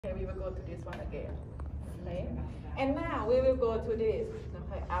Okay, we will go to this one again. Okay, and now we will go to this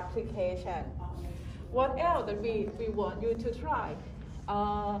application. What else that we want you to try?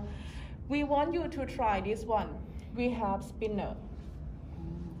 We want you to try this one. We have spinner.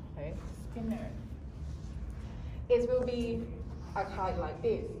 Okay, spinner. It will be a kind like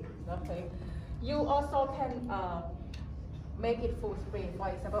this. Okay, you also can make it full screen. For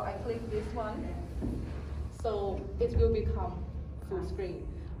example, I click this one, so it will become full screen.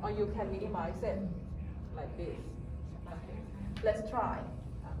 Or you can minimize it like this. Okay. Let's try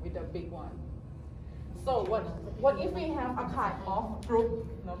with the big one. So what if we have a kind of group,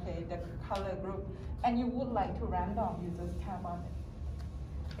 okay, the color group, and you would like to random, you just tap on it.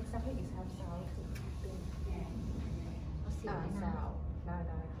 Exactly, it has sound. Sound.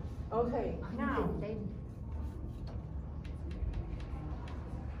 Okay, now.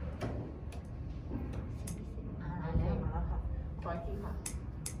 Like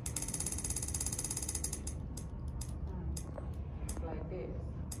this.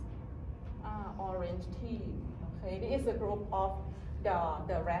 Orange tea. Okay, this is a group of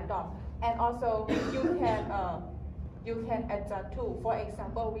the random, and also you can adjust too. For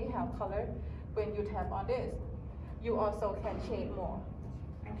example, we have color. When you tap on this, you also can change more.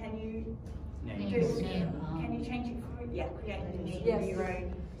 And can you change it for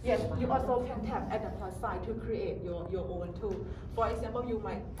Yes, you also can tap at the plus side to create your own too. For example, you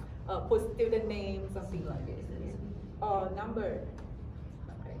might put student name, something like this, or number.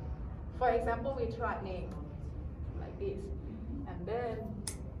 Okay. For example, we try name like this, and then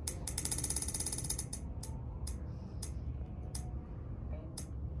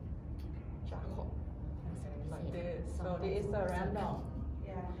like this. So this is a random.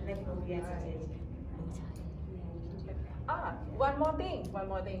 One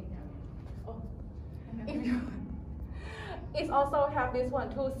more thing. Oh, if you it also have this one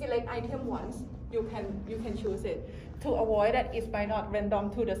to select item once. You can choose it to avoid that it might not random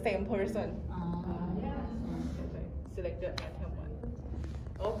to the same person. Select the item one.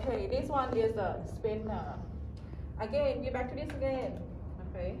 Okay, this one is a spinner. Again, get back to this again.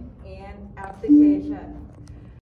 Okay, and application.